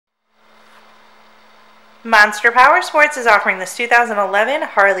Monster Powersports is offering this 2011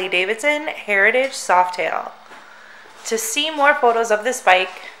 Harley-Davidson Heritage Softail. To see more photos of this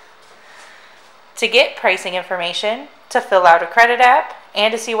bike, to get pricing information, to fill out a credit app,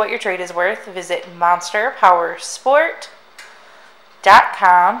 and to see what your trade is worth, visit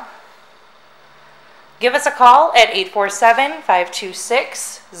monsterpowersport.com. Give us a call at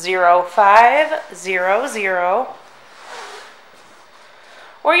 847-526-0500.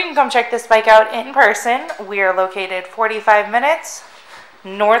 Or you can come check this bike out in person. We are located 45 minutes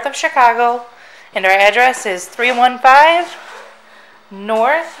north of Chicago, and our address is 315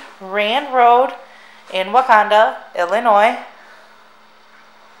 North Rand Road in Wauconda, Illinois.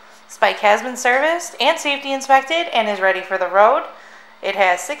 This bike has been serviced and safety inspected and is ready for the road. It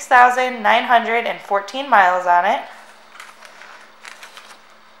has 6,914 miles on it.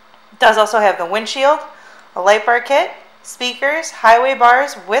 It does also have the windshield, a light bar kit, speakers, highway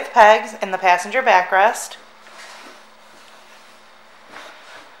bars with pegs, and the passenger backrest.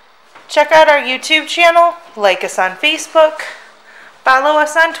 Check out our YouTube channel, like us on Facebook, follow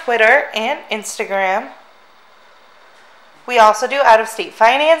us on Twitter and Instagram. We also do out-of-state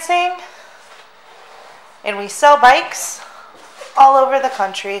financing, and we sell bikes all over the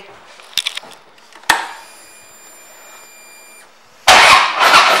country.